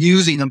NFTs and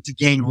using them to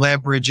gain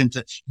leverage and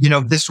to,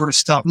 this sort of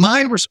stuff.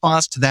 My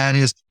response to that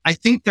is, I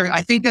think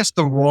that's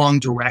the wrong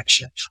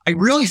direction. I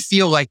really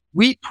feel like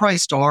we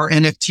priced our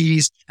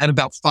NFTs at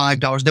about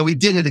 $5. Now we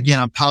did it again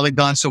on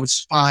Polygon, so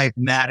it's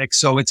 $5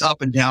 so it's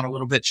up and down a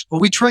little bit,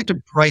 but we tried to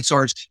price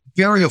ours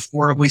very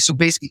affordably. So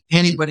basically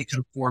anybody could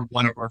afford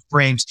one of our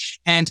frames.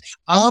 And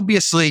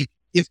obviously,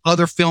 if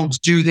other films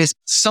do this,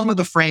 some of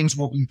the frames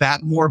will be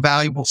more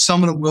valuable.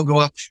 Some of them will go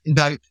up in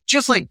value,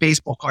 just like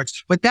baseball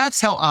cards. But that's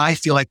how I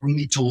feel like we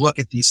need to look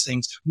at these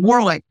things,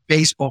 more like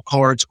baseball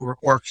cards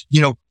or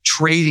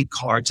trading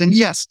cards. And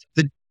yes,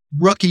 the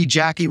rookie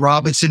Jackie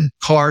Robinson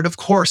card, of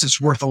course, is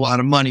worth a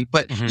lot of money.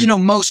 But,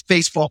 most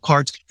baseball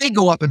cards, they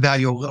go up in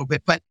value a little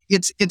bit. But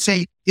it's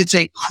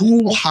a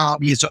cool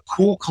hobby. It's a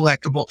cool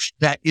collectible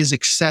that is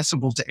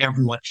accessible to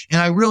everyone.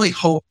 And I really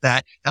hope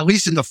that, at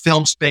least in the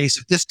film space,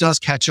 if this does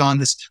catch on,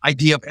 this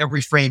idea of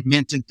every frame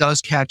minted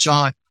does catch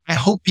on, I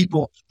hope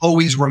people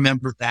always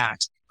remember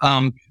that.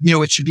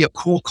 It should be a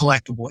cool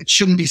collectible. It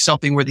shouldn't be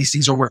something where these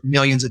things are worth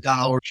millions of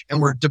dollars and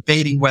we're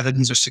debating whether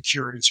these are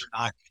securities or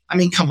not. I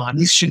mean, come on,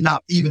 we shouldn't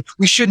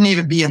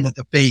even be in the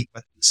debate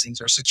whether these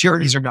things are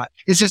securities or not.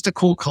 It's just a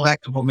cool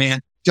collectible, man.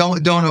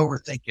 Don't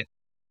overthink it.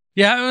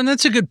 Yeah. And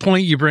that's a good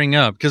point you bring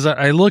up, because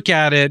I look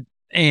at it,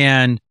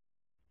 and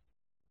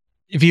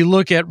if you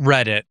look at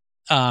Reddit,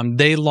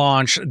 they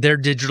launched their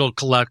digital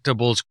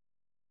collectibles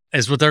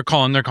is what they're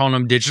calling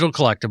them digital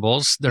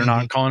collectibles. They're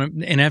not calling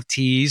them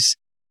NFTs.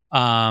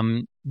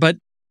 But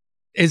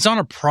it's on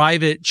a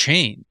private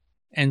chain.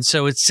 And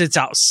so it sits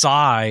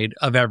outside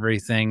of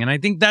everything. And I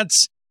think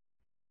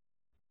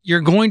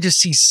you're going to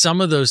see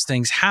some of those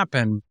things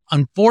happen.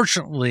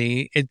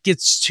 Unfortunately, it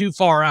gets too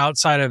far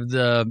outside of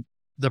the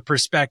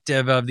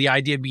perspective of the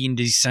idea of being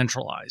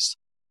decentralized.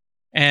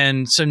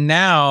 And so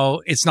now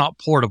it's not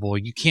portable.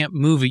 You can't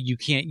move it. You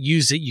can't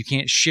use it. You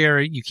can't share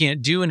it. You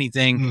can't do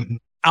anything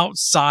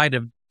outside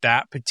of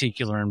that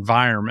particular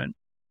environment.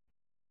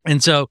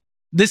 And so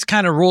this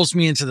kind of rolls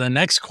me into the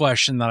next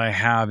question that I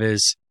have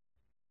is,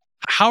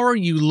 how are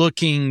you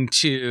looking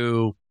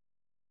to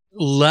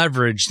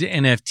leverage the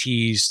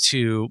NFTs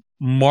to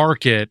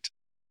market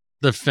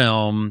the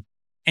film,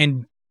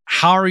 and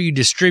how are you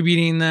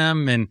distributing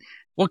them, and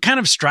what kind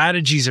of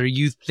strategies are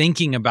you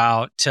thinking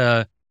about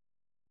to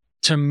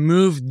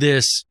move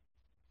this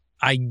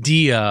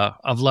idea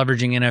of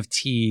leveraging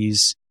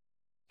NFTs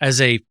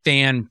as a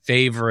fan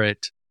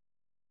favorite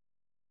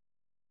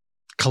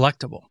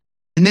collectible?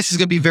 And this is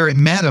going to be very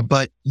meta,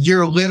 but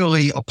you're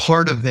literally a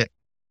part of it.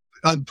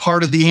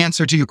 Part of the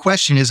answer to your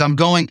question is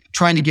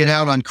trying to get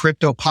out on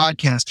crypto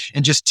podcasts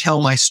and just tell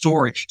my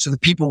story so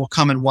that people will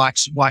come and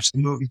watch the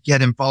movie,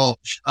 get involved.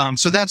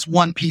 So that's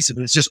one piece of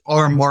it. It's just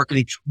our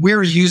marketing.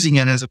 We're using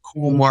it as a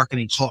cool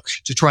marketing hook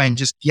to try and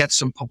just get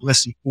some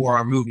publicity for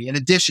our movie. In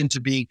addition to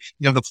being,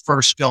 the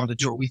first film to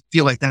do it, we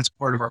feel like that's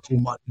part of our cool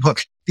marketing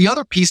hook. The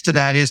other piece to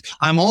that is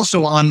I'm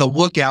also on the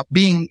lookout,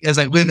 as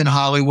I live in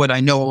Hollywood, I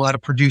know a lot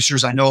of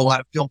producers, I know a lot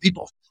of film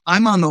people.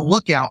 I'm on the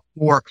lookout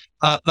for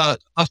a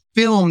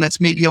film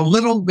that's maybe a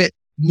little bit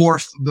more,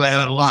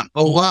 a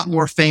lot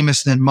more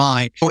famous than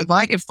mine. So if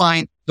I can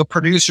find the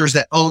producers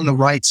that own the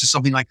rights to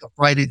something like the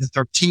Friday the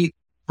 13th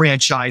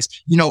franchise,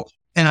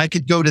 and I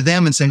could go to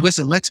them and say,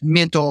 listen, let's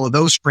mint all of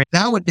those frames.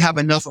 That would have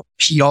enough of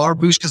PR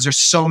boost because there's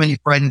so many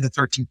Friday the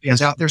 13th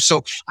fans out there.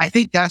 So I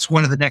think that's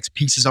one of the next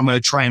pieces I'm going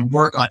to try and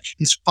work on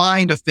is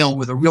find a film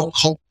with a real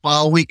cult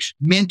following,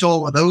 mint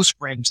all of those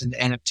frames into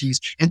NFTs,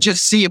 and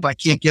just see if I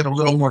can't get a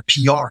little more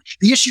PR.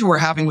 The issue we're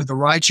having with the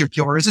Rideshare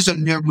Killer is this is a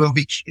new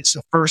movie. It's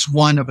the first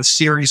one of a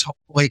series,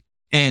 hopefully.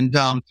 And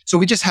so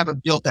we just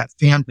haven't built that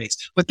fan base.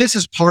 But this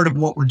is part of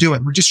what we're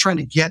doing. We're just trying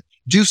to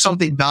do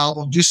something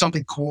novel, do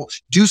something cool,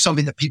 do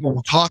something that people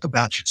will talk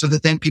about so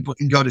that then people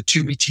can go to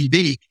Tubi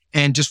TV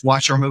and just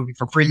watch our movie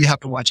for free. You have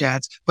to watch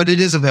ads, but it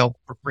is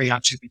available for free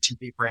on Tubi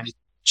TV for anyone to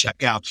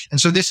check out.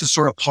 And so this is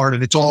sort of part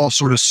of it. It's all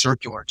sort of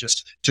circular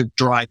just to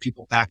drive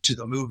people back to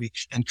the movie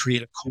and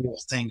create a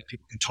cool thing that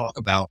people can talk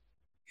about.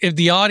 If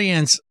the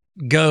audience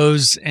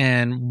goes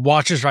and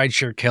watches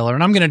Rideshare Killer,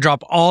 and I'm going to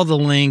drop all the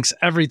links,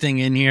 everything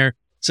in here.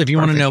 So if you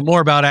want to know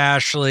more about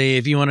Ashley,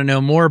 if you want to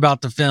know more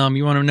about the film,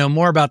 you want to know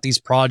more about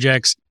these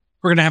projects,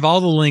 we're going to have all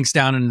the links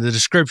down in the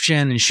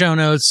description and show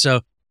notes.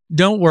 So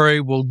don't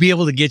worry, we'll be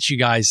able to get you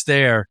guys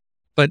there.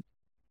 But,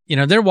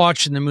 they're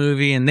watching the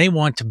movie and they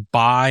want to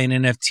buy an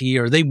NFT,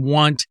 or they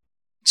want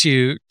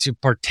to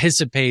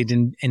participate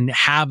and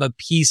have a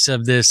piece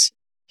of this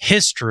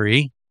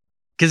history,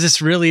 because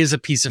this really is a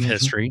piece of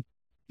history.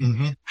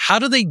 Mm-hmm. How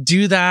do they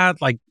do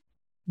that? Like,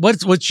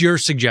 what's your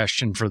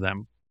suggestion for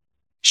them?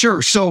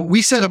 Sure. So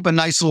we set up a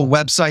nice little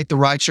website,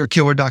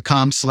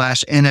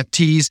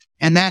 theridesharekiller.com/NFTs,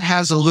 and that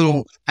has a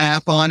little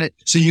app on it.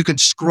 So you can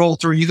scroll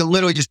through, you can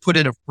literally just put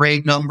in a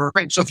frame number.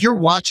 Right. So if you're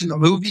watching the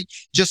movie,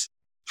 just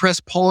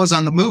press pause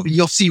on the movie.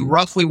 You'll see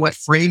roughly what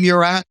frame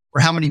you're at or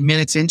how many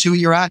minutes into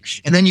you're at.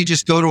 And then you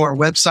just go to our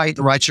website,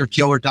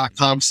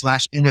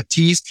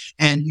 theridesharekiller.com/NFTs,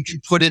 and you can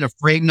put in a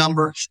frame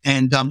number,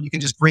 and you can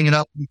just bring it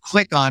up and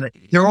click on it.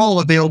 They're all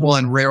available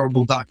on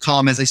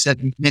Rarible.com. As I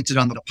said, we minted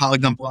on the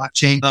Polygon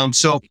blockchain.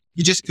 So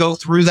you just go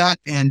through that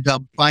and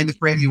find the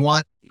frame you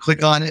want,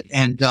 click on it,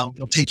 and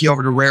it'll take you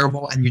over to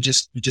Rarible, and you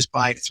just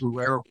buy it through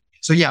Rarible.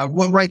 So yeah,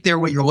 right there,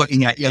 what you're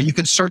looking at. Yeah, you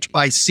can search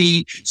by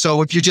scene.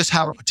 So if you just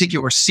have a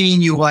particular scene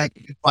you like,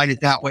 you can find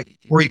it that way,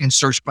 or you can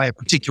search by a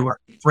particular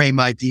frame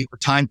ID or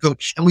time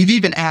code. And we've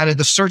even added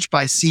a search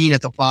by scene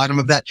at the bottom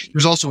of that.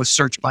 There's also a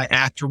search by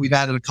actor. We've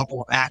added a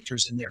couple of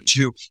actors in there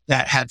too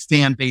that had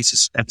fan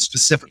bases that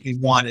specifically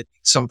wanted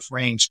some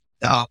frames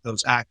of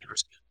those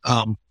actors.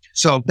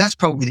 So that's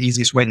probably the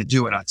easiest way to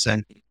do it, I'd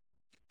say.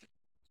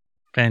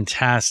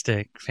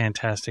 Fantastic.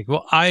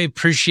 Well, I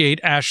appreciate,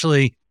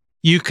 Ashley,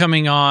 you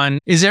coming on.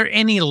 Is there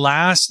any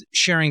last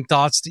sharing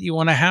thoughts that you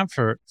want to have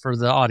for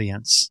the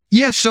audience?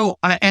 Yeah. So,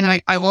 I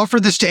offer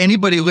this to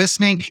anybody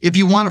listening. If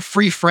you want a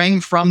free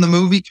frame from the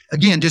movie,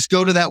 again, just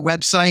go to that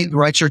website,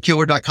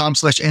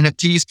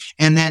 theridesharekiller.com/NFTs,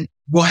 and then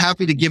we're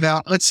happy to give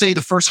out, let's say,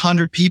 the first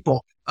 100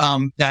 people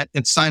that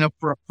sign up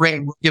for a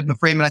frame. We'll give them the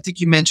frame. And I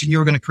think you mentioned you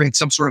were going to create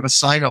some sort of a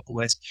sign up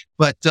list,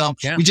 but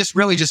we just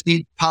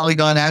need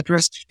Polygon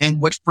address and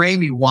what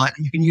frame you want.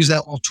 You can use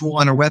that little tool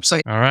on our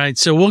website. All right.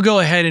 So we'll go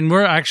ahead and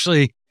we're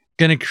actually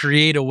going to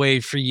create a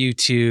way for you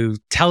to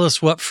tell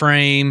us what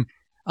frame,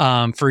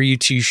 for you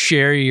to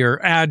share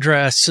your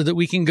address so that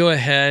we can go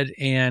ahead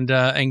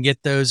and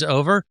get those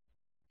over.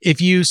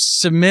 If you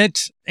submit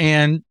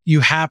and you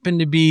happen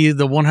to be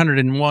the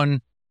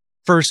 101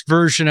 first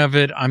version of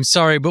it, I'm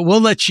sorry, but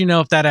we'll let you know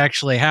if that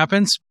actually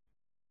happens.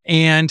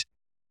 And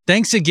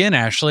thanks again,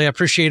 Ashley. I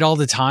appreciate all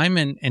the time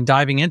and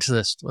diving into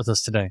this with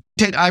us today.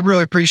 Ted, I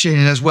really appreciate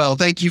it as well.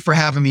 Thank you for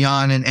having me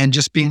on and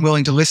just being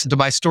willing to listen to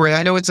my story.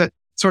 I know it's a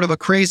sort of a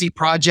crazy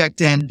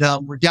project, and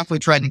we're definitely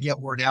trying to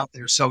get word out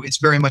there. So it's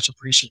very much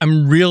appreciated.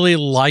 I'm really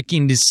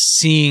liking to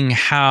seeing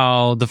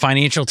how the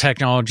financial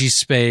technology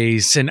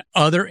space and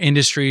other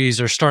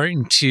industries are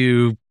starting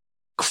to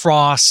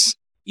cross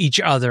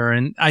each other.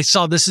 And I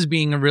saw this as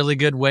being a really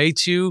good way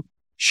to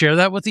share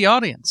that with the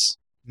audience.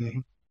 Mm-hmm.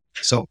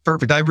 So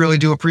perfect. I really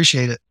do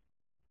appreciate it.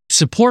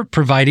 Support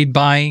provided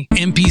by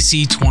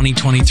MPC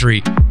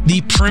 2023,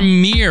 the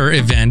premier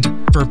event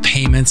for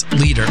payments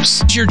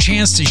leaders. It's your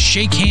chance to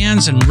shake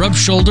hands and rub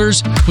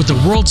shoulders with the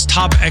world's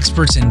top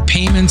experts in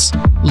payments,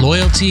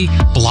 loyalty,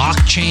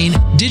 blockchain,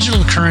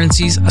 digital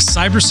currencies,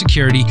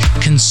 cybersecurity,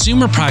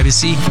 consumer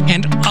privacy,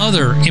 and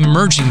other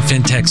emerging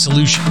fintech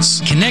solutions,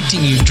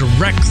 connecting you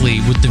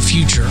directly with the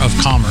future of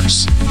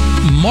commerce.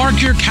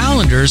 Mark your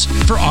calendars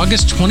for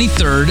August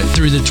 23rd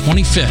through the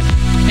 25th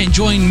and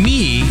join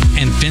me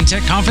and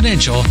Fintech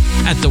Confidential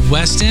at the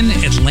Westin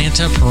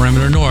Atlanta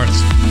Perimeter North.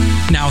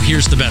 Now,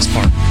 here's the best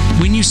part.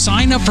 When you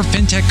sign up for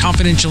Fintech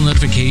Confidential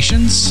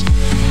notifications,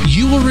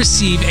 you will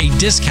receive a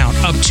discount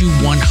up to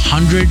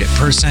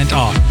 100%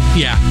 off.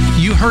 Yeah,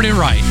 you heard it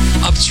right.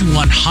 Up to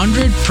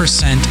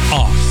 100%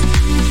 off.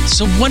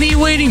 So what are you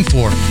waiting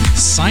for?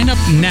 Sign up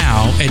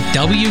now at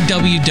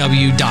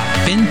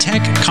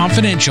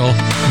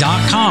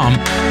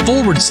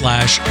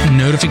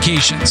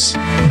www.fintechconfidential.com/notifications.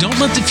 Don't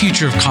let the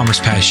future of commerce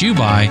pass you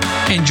by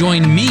and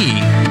join me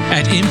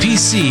at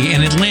MPC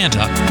in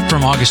Atlanta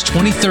from August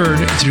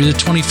 23rd through the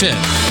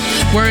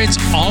 25th, where it's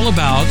all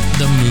about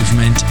the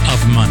movement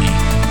of money.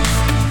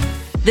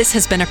 This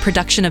has been a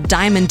production of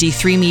Diamond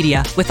D3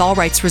 Media, with all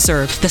rights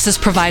reserved. This is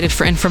provided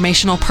for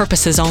informational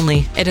purposes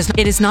only. It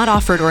is not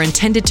offered or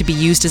intended to be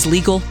used as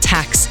legal,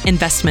 tax,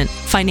 investment,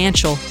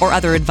 financial, or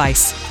other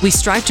advice. We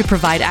strive to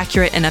provide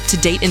accurate and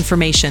up-to-date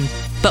information,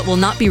 but will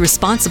not be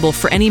responsible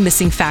for any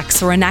missing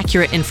facts or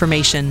inaccurate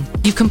information.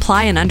 You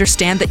comply and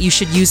understand that you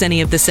should use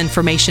any of this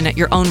information at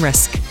your own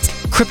risk.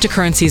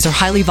 Cryptocurrencies are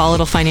highly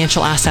volatile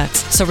financial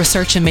assets, so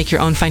research and make your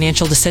own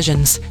financial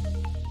decisions.